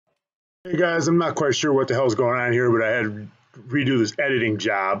Hey guys, I'm not quite sure what the hell's going on here, but I had to redo this editing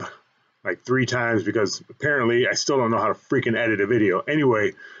job like 3 times because apparently I still don't know how to freaking edit a video.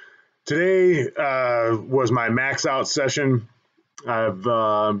 Anyway, today was my max out session.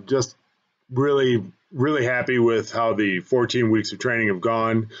 I've just really happy with how the 14 weeks of training have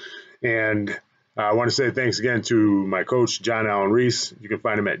gone. And I want to say thanks again to my coach, John Allen Reese. You can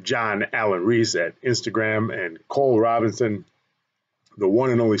find him at John Allen Reese at Instagram, and Cole Robinson, the one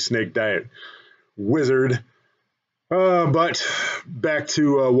and only Snake Diet Wizard. But back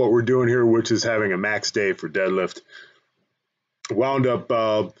to what we're doing here, which is having a max day for deadlift. Wound up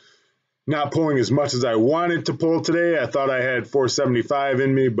not pulling as much as I wanted to pull today. I thought I had 475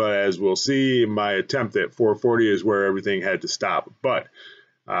 in me, but as we'll see, my attempt at 440 is where everything had to stop. But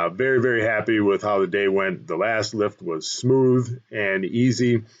very happy with how the day went. The last lift was smooth and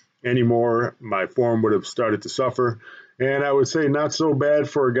easy. Anymore, my form would have started to suffer. And I would say not so bad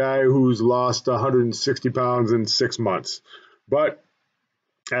for a guy who's lost 160 pounds in 6 months. But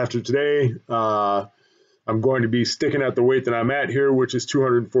after today, I'm going to be sticking at the weight that I'm at here, which is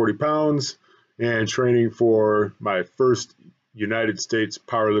 240 pounds, and training for my first United States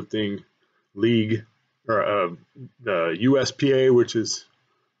Powerlifting League, or the USPA, which is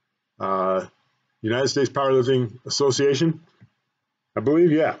United States Powerlifting Association, I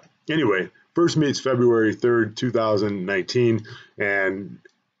believe. Yeah. Anyway, first meet's February 3rd, 2019, and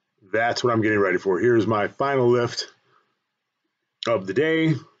that's what I'm getting ready for. Here's my final lift of the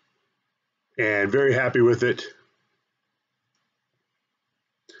day, and very happy with it.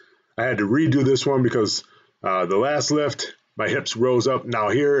 I had to redo this one because the last lift, my hips rose up. Now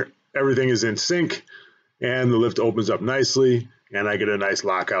here, everything is in sync, and the lift opens up nicely, and I get a nice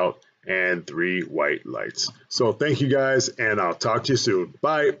lockout and 3 white lights. So thank you guys, and I'll talk to you soon.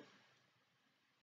 Bye.